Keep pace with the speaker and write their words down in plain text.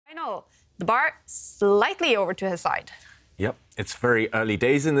the bar slightly over to his side. Yep, it's very early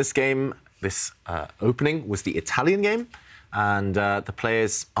days in this game. This opening was the Italian game, and the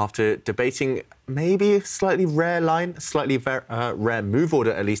players, after debating maybe a slightly rare line, slightly rare move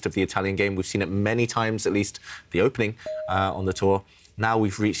order, at least, of the Italian game. We've seen it many times, at least the opening on the tour. Now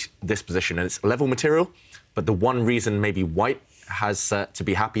we've reached this position, and it's level material, but the one reason maybe white has to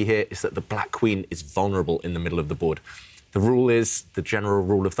be happy here is that the black queen is vulnerable in the middle of the board. The rule is, the general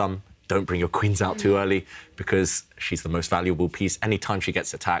rule of thumb, don't bring your queens out too early because she's the most valuable piece. Anytime she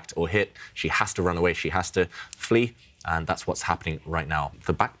gets attacked or hit, she has to run away, she has to flee, and that's what's happening right now.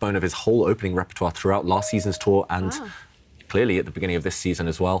 The backbone of his whole opening repertoire throughout last season's tour and clearly at the beginning of this season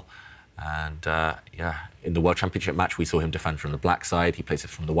as well. And yeah, in the World Championship match, we saw him defend from the black side. He plays it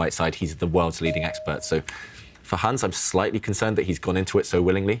from the white side. He's the world's leading expert. So for Hans, I'm slightly concerned that he's gone into it so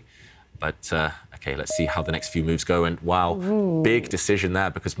willingly. But, OK, let's see how the next few moves go. And, wow, big decision there,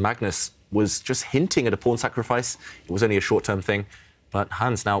 because Magnus was just hinting at a pawn sacrifice. It was only a short-term thing. But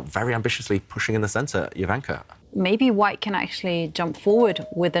Hans now very ambitiously pushing in the centre, Jovanka. Maybe white can actually jump forward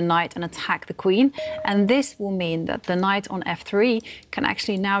with the knight and attack the queen. And this will mean that the knight on f3 can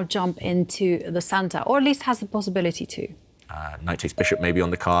actually now jump into the centre, or at least has the possibility to. Knight takes bishop maybe on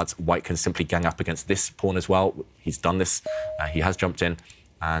the cards. White can simply gang up against this pawn as well. He's done this. He has jumped in.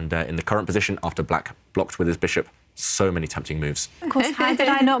 And in the current position, after black blocked with his bishop, so many tempting moves. Of course, how did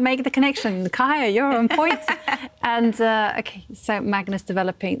I not make the connection? Kaya, you're on point. And, OK, so Magnus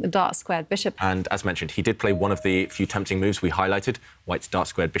developing the dark-squared bishop. And as mentioned, he did play one of the few tempting moves we highlighted, white's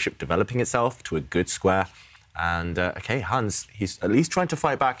dark-squared bishop developing itself to a good square. And, OK, Hans, he's at least trying to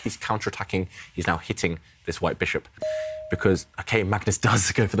fight back. He's counter-attacking. He's now hitting this white bishop. Because, OK, Magnus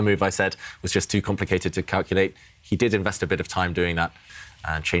does go for the move I said was just too complicated to calculate. He did invest a bit of time doing that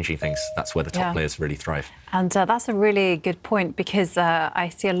and changing things. That's where the top players really thrive. And that's a really good point, because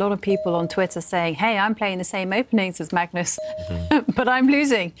I see a lot of people on Twitter saying, hey, I'm playing the same openings as Magnus, but I'm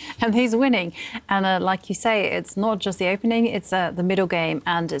losing and he's winning. And like you say, it's not just the opening, it's the middle game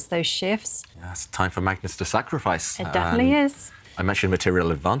and it's those shifts. Yeah, it's time for Magnus to sacrifice. It definitely is. I mentioned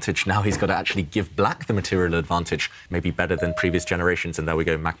material advantage. Now he's got to actually give black the material advantage, maybe better than previous generations. And there we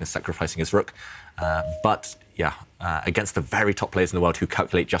go, Magnus sacrificing his rook. But yeah, against the very top players in the world who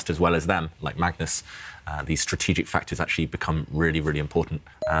calculate just as well as them, like Magnus, these strategic factors actually become really, really important.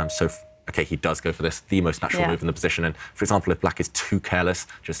 OK, he does go for this, the most natural move in the position. And, for example, if black is too careless,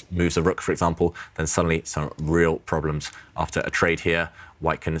 just moves a rook, for example, then suddenly some real problems. After a trade here,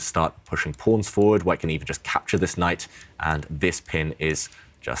 white can start pushing pawns forward. White can even just capture this knight. And this pin is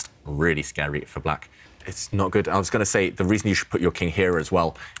just really scary for black. It's not good. I was going to say, the reason you should put your king here as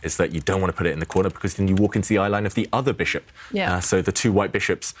well is that you don't want to put it in the corner, because then you walk into the eye line of the other bishop. So the two white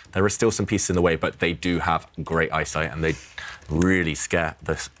bishops, there are still some pieces in the way, but they do have great eyesight and they really scare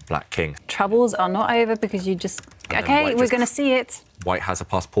this black king. Troubles are not over because you just, OK, we're going to see it. White has a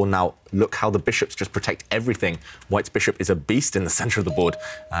passed pawn. Now, look how the bishops just protect everything. White's bishop is a beast in the centre of the board.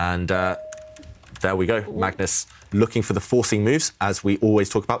 And there we go. Magnus looking for the forcing moves, as we always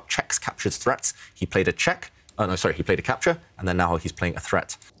talk about. Checks, captures, threats. He played a check. Oh, no, sorry, he played a capture, and then now he's playing a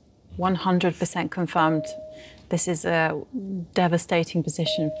threat. 100% confirmed. This is a devastating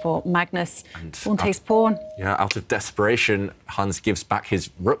position for Magnus. Pawn takes pawn. Yeah, out of desperation, Hans gives back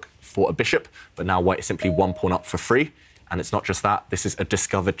his rook for a bishop, but now white is simply one pawn up for free. And it's not just that. This is a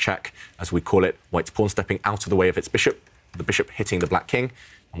discovered check, as we call it. White's pawn stepping out of the way of its bishop, the bishop hitting the black king.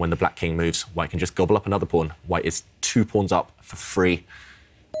 And when the black king moves, white can just gobble up another pawn. White is 2 pawns up for free.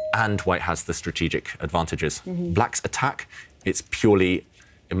 And white has the strategic advantages. Black's attack, it's purely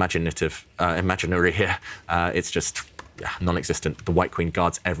imaginary here. It's just non-existent. The white queen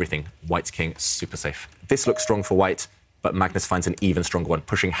guards everything. White's king, super safe. This looks strong for white, but Magnus finds an even stronger one,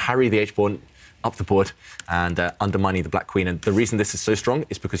 pushing Harry the h-pawn up the board and undermining the black queen. And the reason this is so strong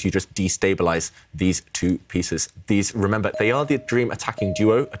is because you just destabilize these two pieces. These, remember, they are the dream attacking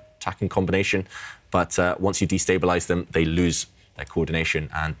duo, attacking combination, but once you destabilize them, they lose their coordination.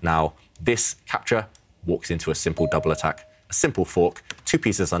 And now this capture walks into a simple double attack, a simple fork, 2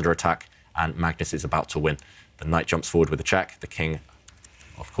 pieces under attack, and Magnus is about to win. The knight jumps forward with a check. The king,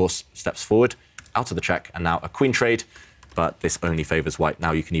 of course, steps forward out of the check, and now a queen trade. But this only favours white.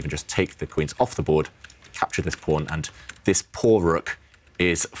 Now you can even just take the queens off the board, capture this pawn, and this poor rook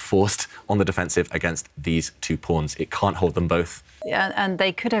is forced on the defensive against these 2 pawns. It can't hold them both. Yeah, and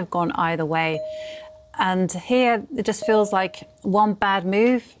they could have gone either way. And here, it just feels like one bad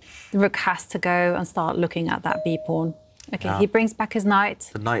move, the rook has to go and start looking at that b-pawn. OK, he brings back his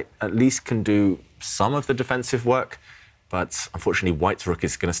knight. The knight at least can do some of the defensive work, but unfortunately, white's rook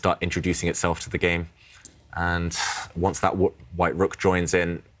is going to start introducing itself to the game. And once that white rook joins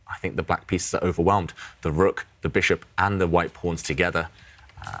in, I think the black pieces are overwhelmed. The rook, the bishop, and the white pawns together.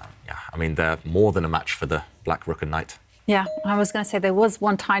 Yeah, I mean, they're more than a match for the black rook and knight. Yeah, I was going to say there was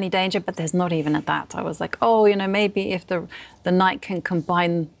one tiny danger, but there's not even at that. I was like, oh, you know, maybe if the knight can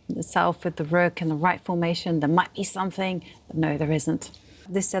combine itself with the rook in the right formation, there might be something. But no, there isn't.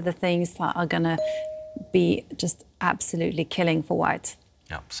 These are the things that are going to be just absolutely killing for white.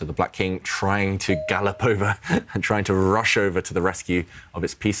 Yeah, so the black king trying to gallop over and trying to rush over to the rescue of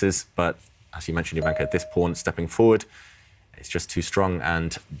its pieces. But as you mentioned, Ivanka, this pawn stepping forward, it's just too strong.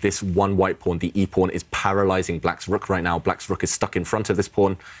 And this one white pawn, the e pawn, is paralyzing black's rook right now. Black's rook is stuck in front of this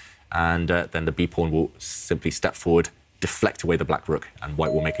pawn. And then the b pawn will simply step forward, deflect away the black rook, and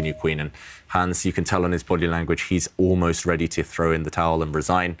white will make a new queen. And Hans, you can tell on his body language, he's almost ready to throw in the towel and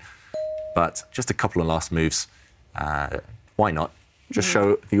resign. But just a couple of last moves. Why not? Just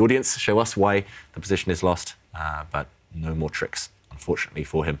show the audience, show us why the position is lost. But no more tricks, unfortunately,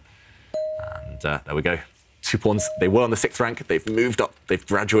 for him. And there we go. 2 pawns. They were on the 6th rank. They've moved up. They've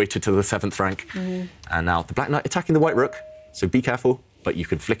graduated to the 7th rank. And now the black knight attacking the white rook. So be careful, but you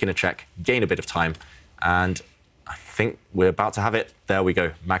can flick in a check, gain a bit of time. And I think we're about to have it. There we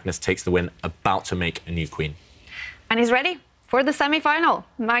go. Magnus takes the win, about to make a new queen. And he's ready for the semi-final.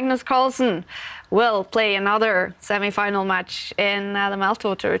 Magnus Carlsen will play another semi-final match in the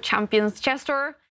Meltwater Champions Chess Tour.